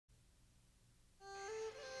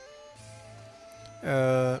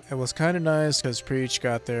It was kind of nice because Preach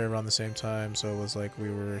got there around the same time, so it was like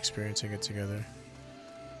we were experiencing it together.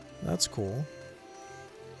 That's cool.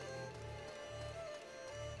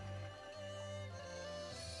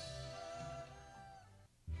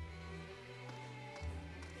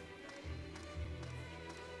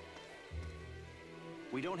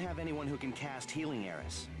 We don't have anyone who can cast Healing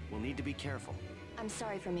Eris. We'll need to be careful. I'm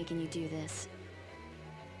sorry for making you do this.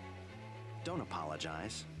 Don't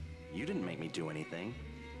apologize. You didn't make me do anything.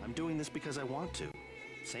 I'm doing this because I want to.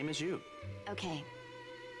 Same as you. Okay.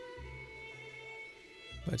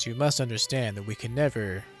 But you must understand that we can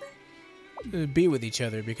never be with each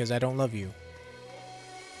other because I don't love you.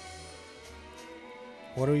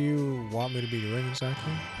 What do you want me to be doing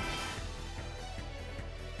exactly?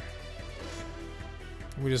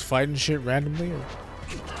 We just fighting shit randomly? Or?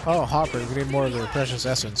 Oh, Hopper, we need more of the precious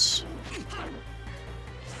essence.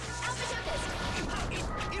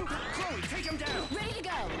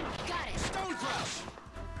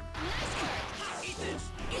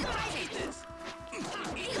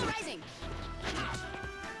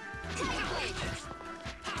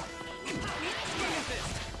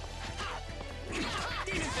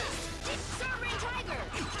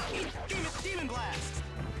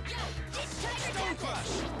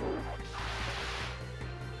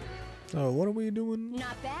 Oh, what are we doing?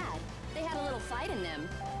 Not bad. They had a little fight in them.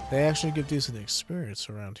 They actually give decent experience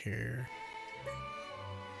around here.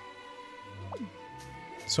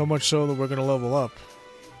 So much so that we're gonna level up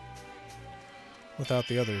without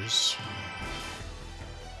the others.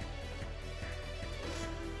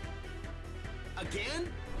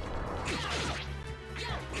 Again?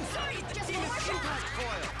 Sorry, just Demon Impact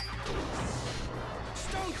Coil!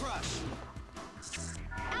 Stone Crush!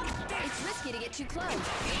 It's risky to get too close.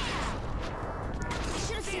 You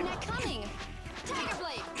should have seen that coming. Tiger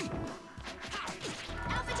Blade.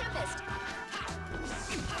 Alpha Tempest.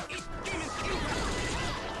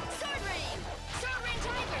 Sword Rain. Sword Rain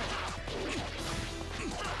Tiger.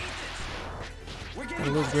 We're It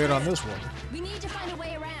getting looks great on this one. We need to find a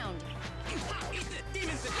way around. Demon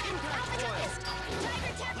Impact Alpha Tempest.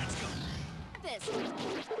 Tiger Tempest.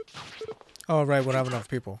 Oh, right, we don't have enough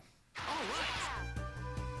people.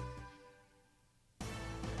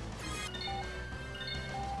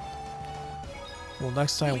 Well,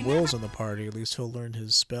 next time Will's in the party, at least he'll learn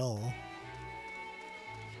his spell.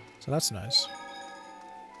 So that's nice.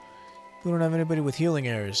 We don't have anybody with healing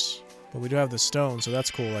errors, but we do have the stone, so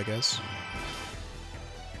that's cool, I guess.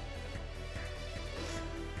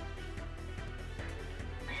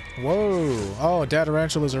 Whoa! Oh,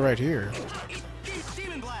 Datarantulas are right here.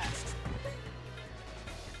 Demon Blast!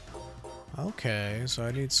 Okay, so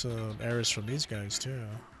I need some errors from these guys too.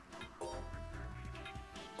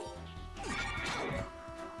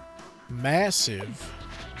 Massive.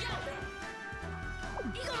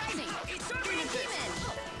 Eagle Rising. Sword Rain Demon.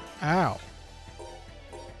 Ow.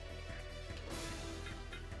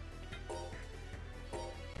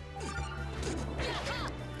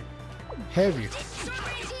 Heavy. Sword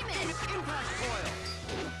Rain Demon. Impact Coil!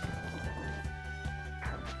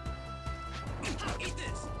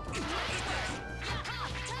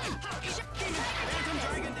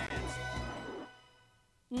 Dragon Dance!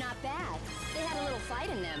 Not bad. They had a little fight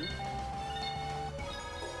in them.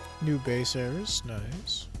 New base errors.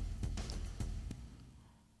 Nice.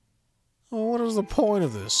 Oh, what is the point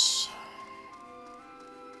of this?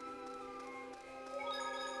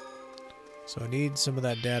 So I need some of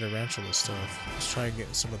that Datarantula stuff. Let's try and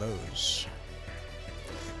get some of those.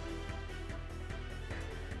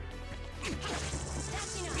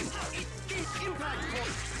 Impact Coil!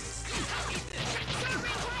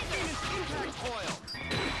 Impact Coil!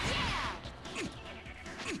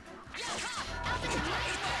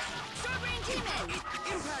 Sword Rain Demon.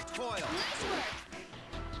 Impact Coil!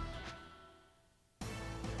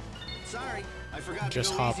 Sorry, I forgot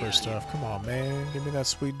Just to go easy Hopper on stuff. Come on, man. Give me that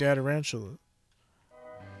sweet Datarantula.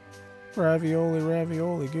 Ravioli,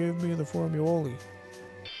 ravioli. Give me the formuoli.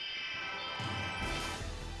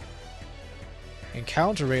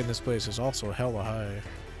 Encounter rate in this place is also hella high.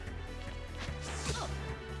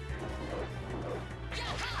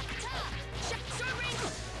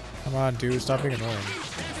 Come on, dude. Stop being annoying.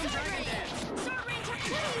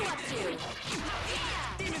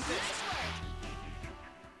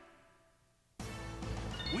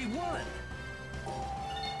 We won!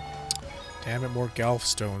 Damn it, more Galf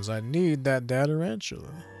stones. I need that Datarantula.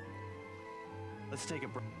 Let's take a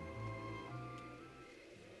break.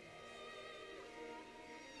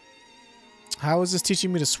 How is this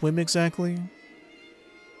teaching me to swim exactly?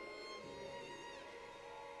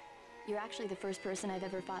 You're actually the first person I've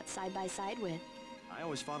ever fought side by side with. I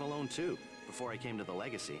always fought alone too, before I came to the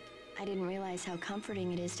Legacy. I didn't realize how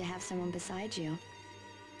comforting it is to have someone beside you.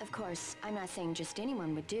 Of course, I'm not saying just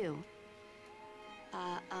anyone would do.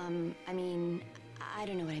 I mean, I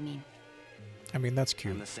don't know what I mean. I mean, that's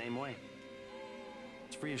cute. I'm the same way.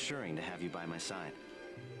 It's reassuring to have you by my side.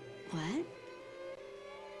 What?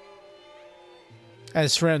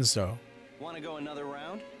 As friends, though. Want to go another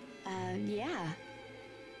round? Yeah.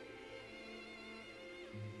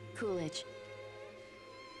 Coolidge.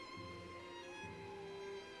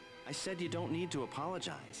 I said you don't need to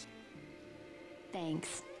apologize.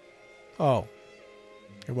 Thanks. Oh.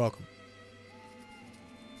 You're welcome.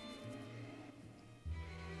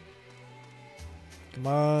 Come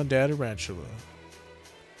on, Daddy Ranchula.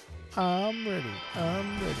 I'm ready.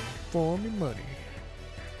 I'm ready for me money.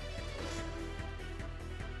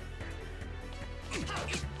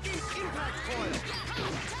 Impact coil!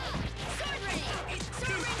 Sword Ring!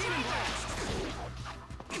 Sword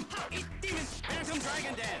Ring! Demon! Phantom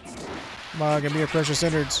Dragon Dance! Come on, give me your precious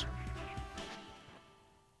innards.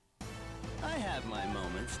 I have my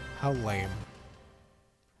moments. How lame.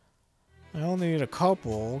 I only need a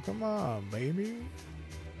couple. Come on, baby.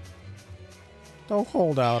 Don't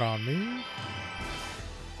hold out on me.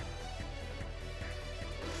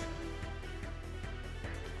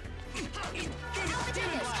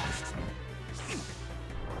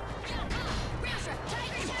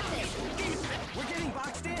 We're getting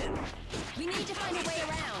boxed in! We need to find a way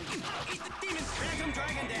around. Demon! Phantom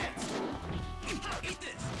Dragon Dance!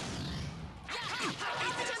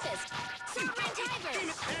 Alpha Tempest! Sword Ring Tiger!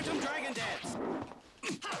 Phantom Dragon Dance!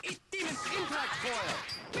 Demon! Impact coil!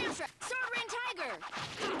 Ramstra! Sword Ring Tiger!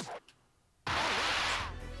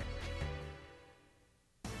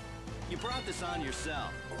 You brought this on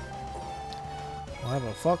yourself. I have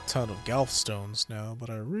a fuck ton of Galf stones now, but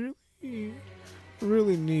I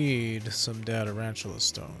really need some Data Ranchula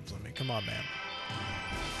stones. I mean, come on, man.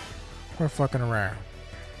 We're fucking around.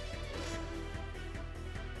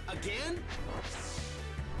 Again?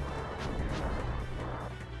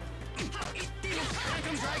 Demon!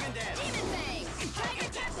 Phantom Dragon Dance! Demon Fang! Tiger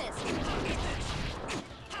Tempest!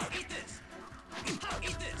 Eat this!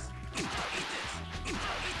 Eat this!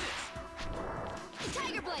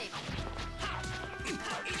 Tiger Blade!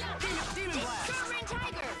 Demon Blast! Sword Ring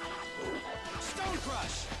Tiger! Stone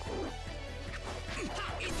Crush!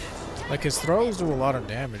 Like, his throws do a lot of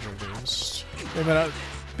damage at least. They may not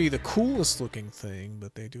be the coolest looking thing,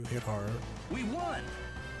 but they do hit hard. We won!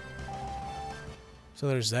 So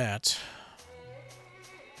there's that.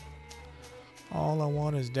 All I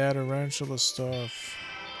want is Data Ranchula stuff.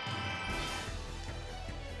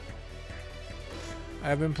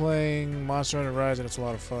 I've been playing Monster Hunter Rise and it's a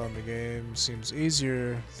lot of fun. The game seems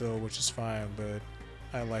easier though, which is fine, but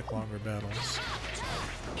I like longer battles.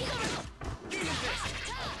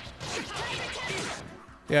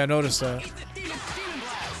 Yeah, I noticed that.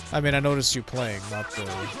 I mean, I noticed you playing, not the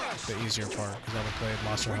easier part, because I haven't played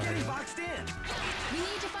Monster Hunter yet. Boxed in! We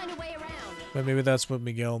need to find a way around. But maybe that's what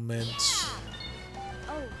Miguel meant.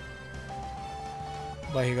 Oh,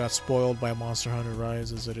 Like he got spoiled by Monster Hunter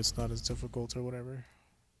Rise, is that it's not as difficult or whatever.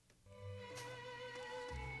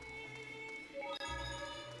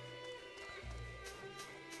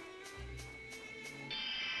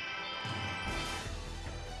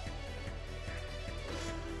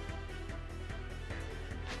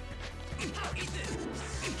 I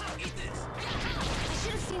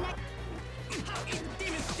should have seen that.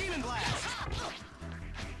 Demon Blast!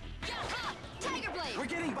 Tiger Blade! We're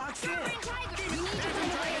getting boxed in! Sword Ring Tiger! We need to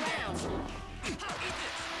find a way around.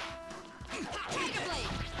 Tiger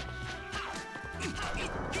Blade!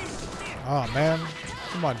 Oh man.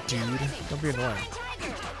 Come on, dude. Don't be annoying.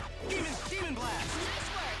 Tiger! Demon Blast!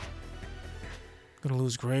 Nice work! Gonna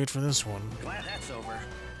lose grade for this one. Glad that's over.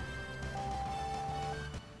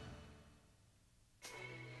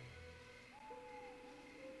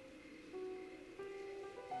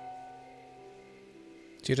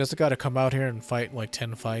 So you just gotta come out here and fight like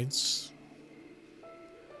 10 fights.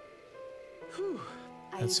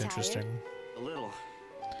 Are That's you tired? interesting. A little.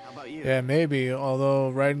 How about you? Yeah, maybe.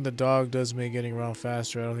 Although riding the dog does make getting around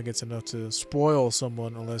faster. I don't think it's enough to spoil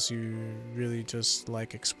someone unless you really just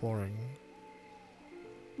like exploring.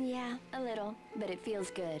 Yeah, a little, but it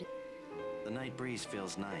feels good. The night breeze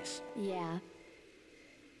feels nice. Yeah.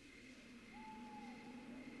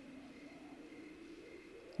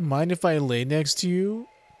 Mind if I lay next to you?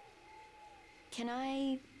 Can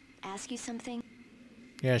I ask you something?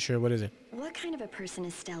 Yeah, sure. What is it? What kind of a person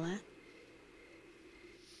is Stella?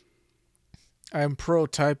 I'm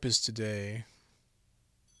pro-typist today.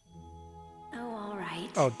 Oh, all right.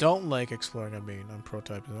 Oh, don't like exploring, I mean. I'm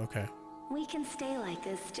pro-typist. Okay. We can stay like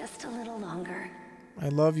this just a little longer. I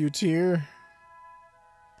love you, Tear.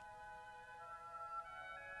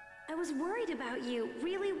 I was worried about you.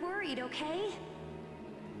 Really worried, okay?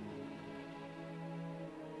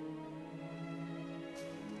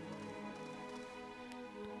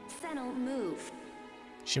 Senel, move.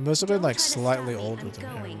 She must have been Don't like try to slightly stop me, older I'm than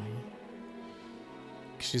going. him.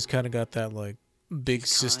 She's kind of got that like big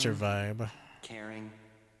She's sister kind, vibe. caring.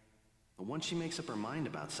 But once she makes up her mind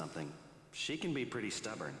about something, she can be pretty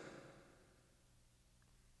stubborn.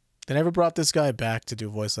 They never brought this guy back to do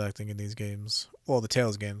voice acting in these games. Well, the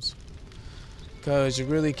Tales games. Because you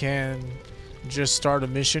really can just start a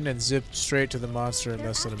mission and zip straight to the monster in They're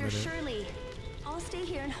less than a after minute. Shirley. I'll stay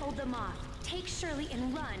here and hold them off. Take Shirley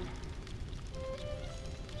and run.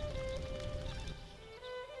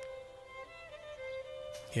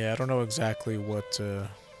 Yeah, I don't know exactly what...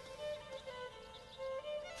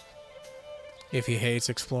 if he hates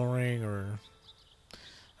exploring or...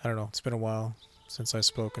 I don't know. It's been a while since I've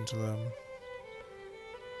spoken to them.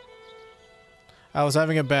 I was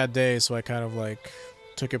having a bad day, so I kind of like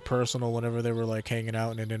took it personal whenever they were like hanging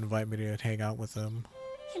out and they didn't invite me to hang out with them.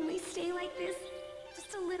 Can we stay like this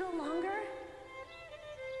just a little longer?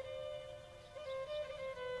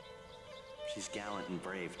 She's gallant and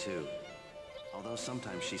brave too. Although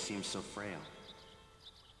sometimes she seems so frail.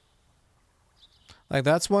 Like,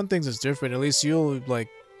 that's one thing that's different. At least you'll, like,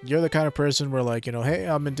 you're the kind of person where, like, you know, hey,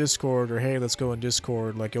 I'm in Discord, or hey, let's go in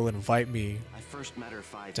Discord. Like, you'll invite me I first met her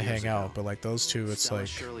 5 to years hang ago. out. But, like, those two, it's Stella, like,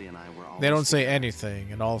 Shirley, and I were they always don't say together.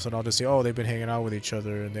 anything. And all of a sudden, I'll just say, oh, they've been hanging out with each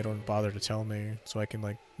other, and they don't bother to tell me. So I can,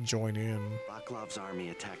 like, join in. Baklov's army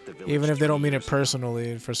attacked the village Even if they 3 don't mean it years ago.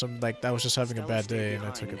 personally, for some, like, I was just having a Stella bad stayed day, and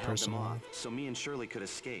I behind took it held them personal. off, so me and Shirley could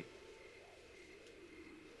escape.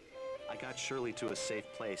 I got Shirley to a safe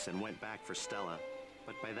place and went back for Stella,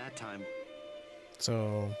 but by that time,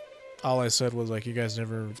 So, all I said was, like, you guys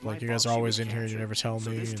never, it's my like, you guys fault are she always was in here, you captured. never tell So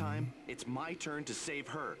me. this And time, it's my turn to save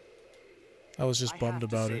her. I was just I bummed have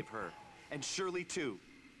to about it. save her, and Shirley too.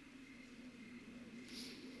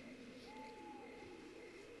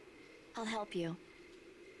 I'll help you.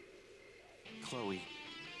 Chloe,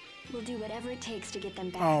 We'll do whatever it takes to get them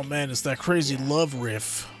back. Oh man, it's that crazy love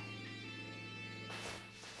riff.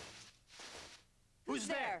 who's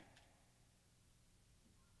there?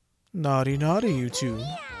 Naughty, naughty, you two.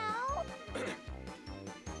 Meow.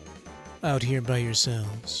 Out here by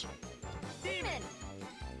yourselves. Demon!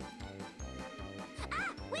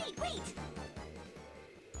 Ah, wait, wait!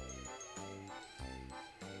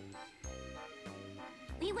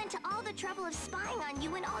 We went to all the trouble of spying on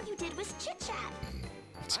you and all you did was chit-chat.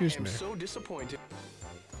 Excuse I am me. so disappointed.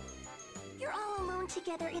 You're all alone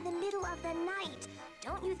together in the middle of the night.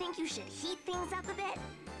 Don't you think you should heat things up a bit?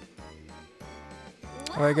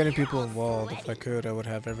 I like getting You're people all involved. If I sweaty. could, I would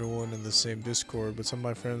have everyone in the same Discord, but some of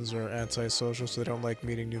my friends are antisocial, so they don't like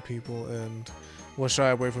meeting new people and will shy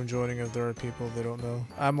away from joining if there are people they don't know.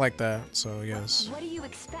 I'm like that, so yes. What do you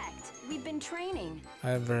expect? We've been training.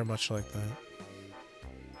 I am very much like that.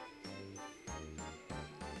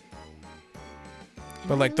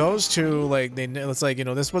 But like those two, like it's like, you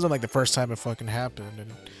know, this wasn't like the first time it fucking happened,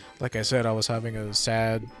 and like I said, I was having a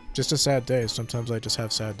sad day. Sometimes I just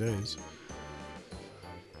have sad days.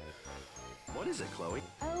 What is it, Chloe?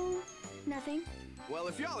 Oh, nothing. Well,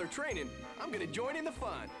 if y'all are training, I'm gonna join in the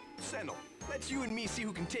fun. Senel, let's you and me see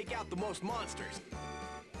who can take out the most monsters.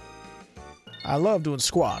 I love doing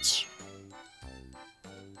squats.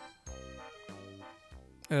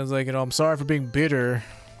 And it's like, you know, I'm sorry for being bitter,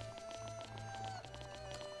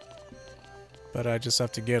 but I just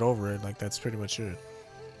have to get over it. Like, that's pretty much it.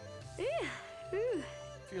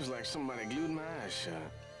 Feels like somebody glued my eyes shut.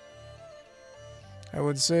 I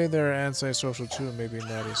would say they're antisocial too, and maybe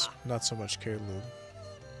not so much Caleb.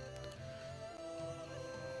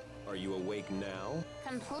 Are you awake now?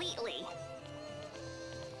 Completely.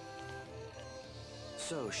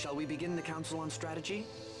 So, shall we begin the council on strategy?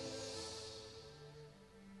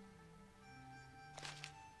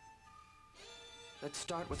 Let's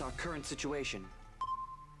start with our current situation.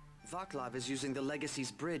 Vaclav is using the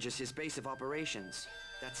Legacy's bridge as his base of operations.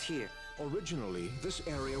 That's here. Originally, this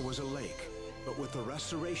area was a lake, but with the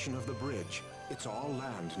restoration of the bridge, it's all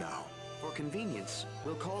land now. For convenience,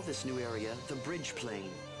 we'll call this new area the Bridge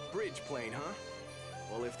Plain. Bridge plane, huh?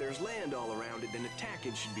 Well, if there's land all around it, then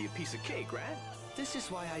attacking should be a piece of cake, right? This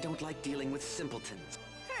is why I don't like dealing with simpletons.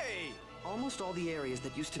 Hey! Almost all the areas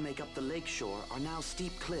that used to make up the lake shore are now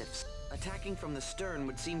steep cliffs. Attacking from the stern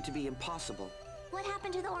would seem to be impossible. What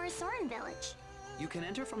happened to the Orasoran village? You can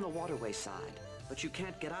enter from the waterway side, but you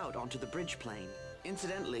can't get out onto the bridge plain.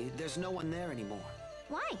 Incidentally, there's no one there anymore.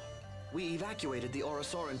 Why? We evacuated the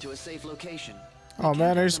Orosauran to a safe location. Oh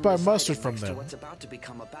man, I used to buy mustard Residing from next to them. what's about to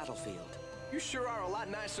become a battlefield. You sure are a lot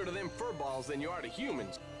nicer to them furballs than you are to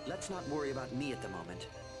humans. Let's not worry about me at the moment.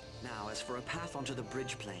 Now, as for a path onto the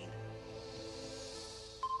bridge plane.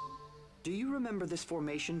 Do you remember this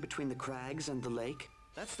formation between the crags and the lake?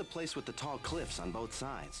 That's the place with the tall cliffs on both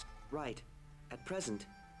sides. Right. At present,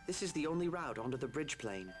 this is the only route onto the bridge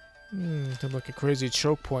plane. Seemed like a crazy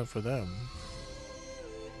choke point for them.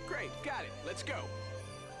 Great, got it. Let's go.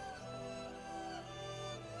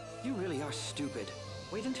 You really are stupid.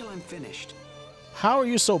 Wait until I'm finished. How are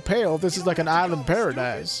you so pale? This You is don't like an have to island call me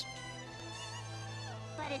paradise.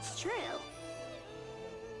 But it's true.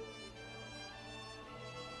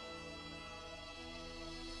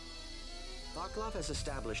 Vaclav has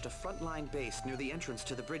established a frontline base near the entrance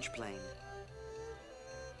to the bridge plane.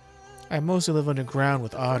 I mostly live underground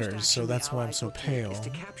with The first otters, so action the that's why I'm Allies so will take pale. is to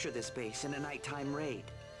capture this base in a nighttime raid.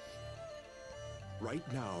 Right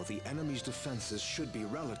now, the enemy's defenses should be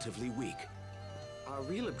relatively weak. Our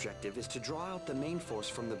real objective is to draw out the main force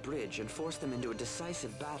from the bridge and force them into a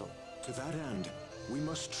decisive battle. To that end, we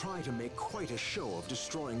must try to make quite a show of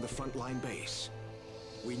destroying the frontline base.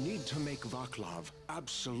 We need to make Vaclav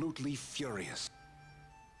absolutely furious.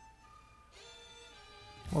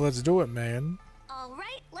 Well, let's do it, man. All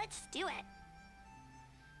right, let's do it.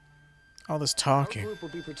 All this Our talking. group will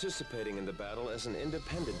be participating in the battle as an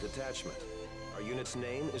independent detachment. Our unit's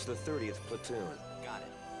name is the 30th Platoon. Got it.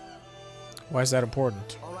 Why is that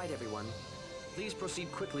important? All right, everyone. Please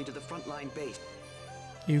proceed quickly to the frontline base.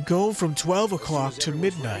 You go from 12 As soon o'clock as to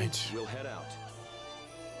everyone's ready, midnight. we'll head out.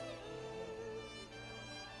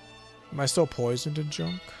 Am I still poisoned and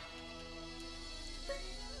junk?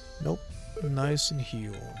 Nope. Nice and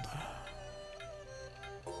healed.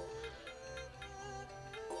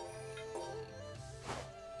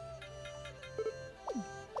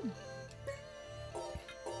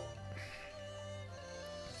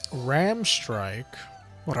 Ram strike.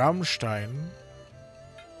 Rammstein.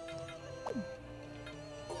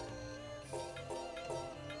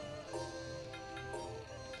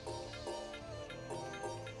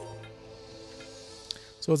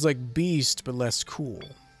 So it's like Beast, but less cool.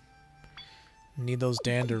 Need those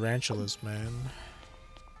Dandarantulas, man.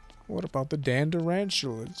 What about the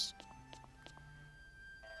Dandarantulas?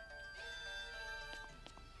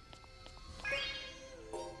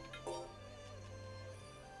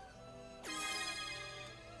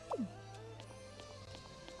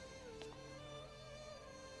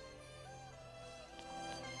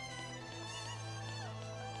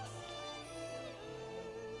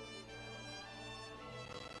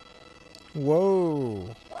 Whoa.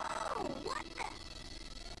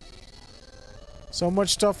 So much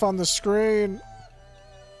stuff on the screen.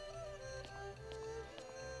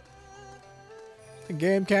 The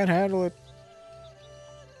game can't handle it.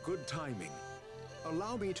 Good timing.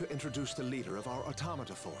 Allow me to introduce the leader of our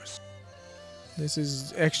automata force. This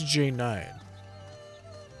is XJ9.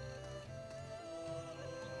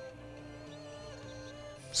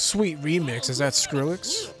 Sweet remix. Is that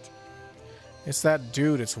Skrillex? It's that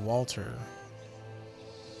dude. It's Walter.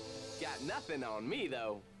 Got nothing on me,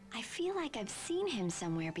 though. I feel like I've seen him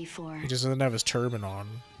somewhere before. He just doesn't have his turban on.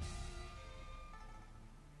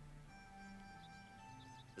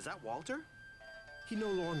 Is that Walter? He no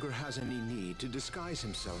longer has any need to disguise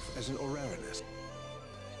himself as an Orarinist.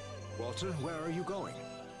 Walter, where are you going?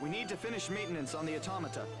 We need to finish maintenance on the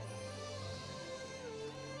automata.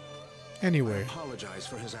 I Anyway. apologize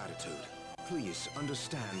for his attitude. Please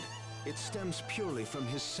understand, it stems purely from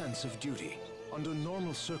his sense of duty. Under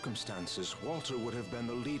normal circumstances, Walter would have been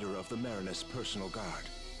the leader of the Marinus Personal Guard.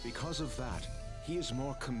 Because of that, he is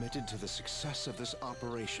more committed to the success of this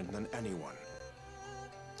operation than anyone.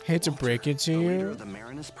 Hate to break it to The leader you, of the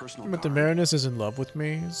Marinus Personal but the Guard. Marinus is in love with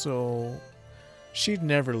me, so she'd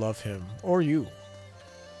never love him or you.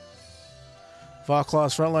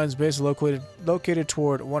 Vaclav's frontlines base is located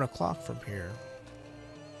toward 1 o'clock from here.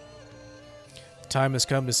 The time has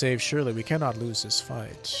come to save Shirley. We cannot lose this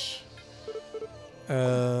fight.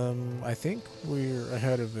 I think we're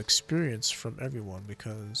ahead of experience from everyone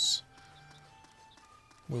because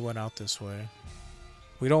we went out this way.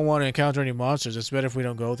 We don't want to encounter any monsters. It's better if we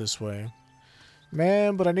don't go this way.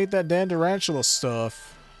 Man, but I need that Dandarantula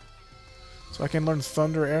stuff so I can learn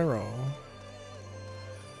Thunder Arrow.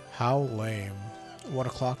 How lame. 1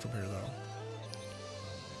 o'clock from here, though.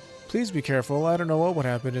 Please be careful. I don't know what would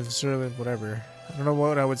happen if Shirley... Whatever. I don't know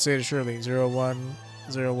what I would say to Shirley. 01,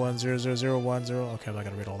 01, 00, 010. Okay, I'm not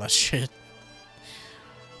gonna read all that shit.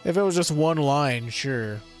 If it was just one line,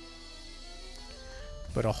 sure.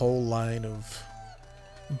 But a whole line of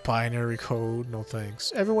Binary code, no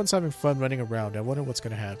thanks. Everyone's having fun running around. I wonder what's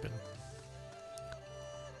gonna happen.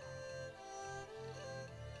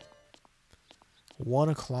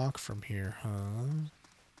 $1 from here, huh?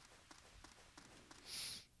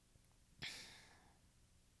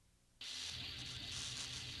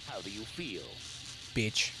 How do you feel?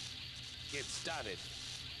 Bitch. Get started.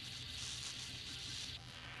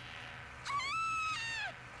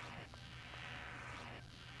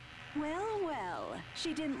 Well, well,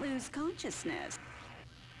 she didn't lose consciousness.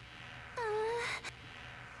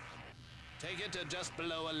 Take it to just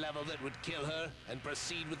below a level that would kill her, and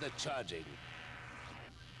proceed with the charging.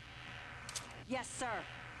 Yes, sir.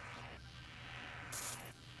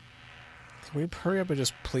 Can we hurry up and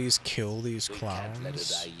just please kill these We can't let her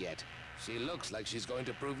clowns? die yet. She looks like she's going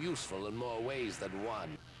to prove useful in more ways than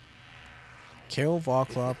one. Kill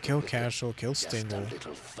Vauclop, kill Cashel, kill Just a Stingle.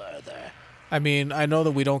 little further. I mean, I know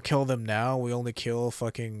that we don't kill them now. We only kill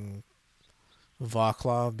fucking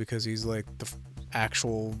Vauclop because he's like the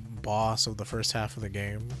actual boss of the first half of the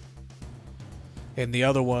game. And the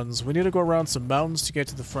other ones, we need to go around some mountains to get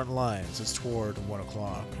to the front lines. It's toward 1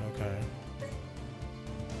 o'clock. Okay.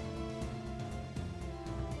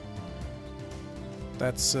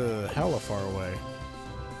 That's hella far away.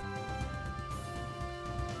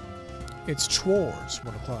 It's towards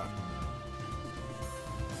 1 o'clock.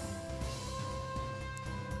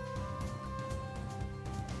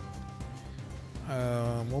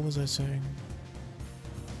 What was I saying?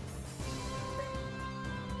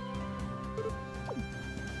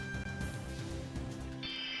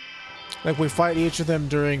 Like, we fight each of them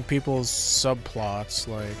during people's subplots,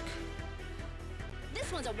 like...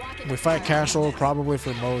 This one's a walk in We the fight park. Cashel probably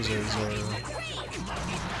for Moses, or...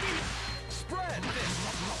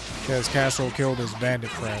 Because Cashel killed his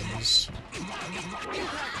bandit friends.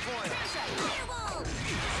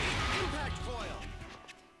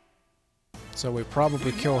 So we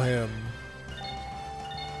probably kill him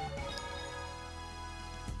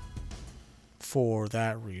for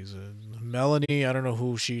that reason. Melanie, I don't know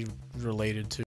who she related to.